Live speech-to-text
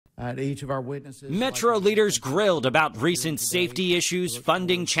to each of our witnesses. Metro leaders grilled about recent safety issues,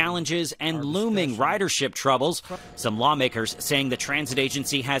 funding challenges, and looming ridership troubles. Some lawmakers saying the transit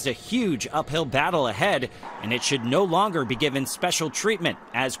agency has a huge uphill battle ahead, and it should no longer be given special treatment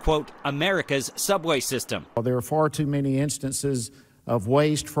as, quote, America's subway system. There are far too many instances of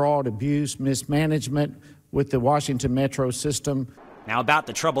waste, fraud, abuse, mismanagement with the Washington Metro system. Now, about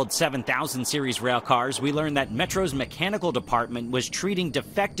the troubled 7000 series rail cars, we learned that Metro's mechanical department was treating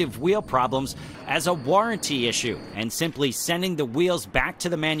defective wheel problems as a warranty issue and simply sending the wheels back to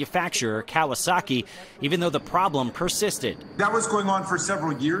the manufacturer, Kawasaki, even though the problem persisted. That was going on for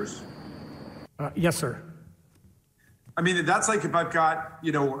several years? Yes, sir. I mean, that's like if I've got,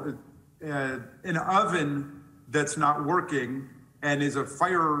 an oven that's not working and is a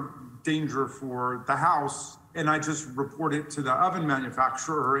fire danger for the house, and I just report it to the oven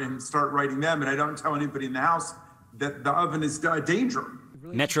manufacturer and start writing them, and I don't tell anybody in the house that the oven is a danger.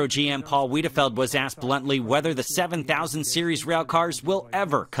 Metro GM Paul Wiedefeld was asked bluntly whether the 7000 series rail cars will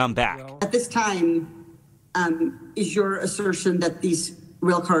ever come back. At this time, is your assertion that these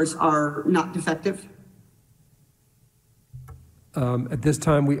rail cars are not defective? At this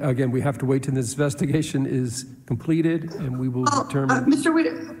time, we have to wait till this investigation is completed, and we will determine. Mr.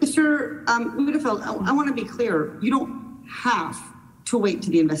 Wiedefeld, I want to be clear. You don't have to wait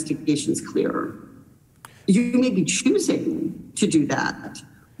till the investigation is clear. You may be choosing to do that,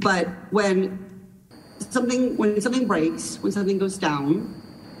 but when something breaks, when something goes down,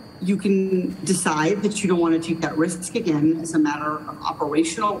 you can decide that you don't want to take that risk again as a matter of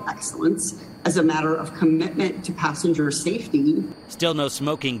operational excellence, as a matter of commitment to passenger safety. Still no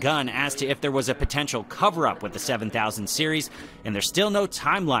smoking gun as to if there was a potential cover-up with the 7000 series, and there's still no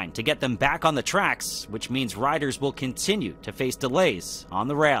timeline to get them back on the tracks, which means riders will continue to face delays on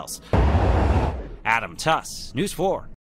the rails. Adam Tuss, News 4.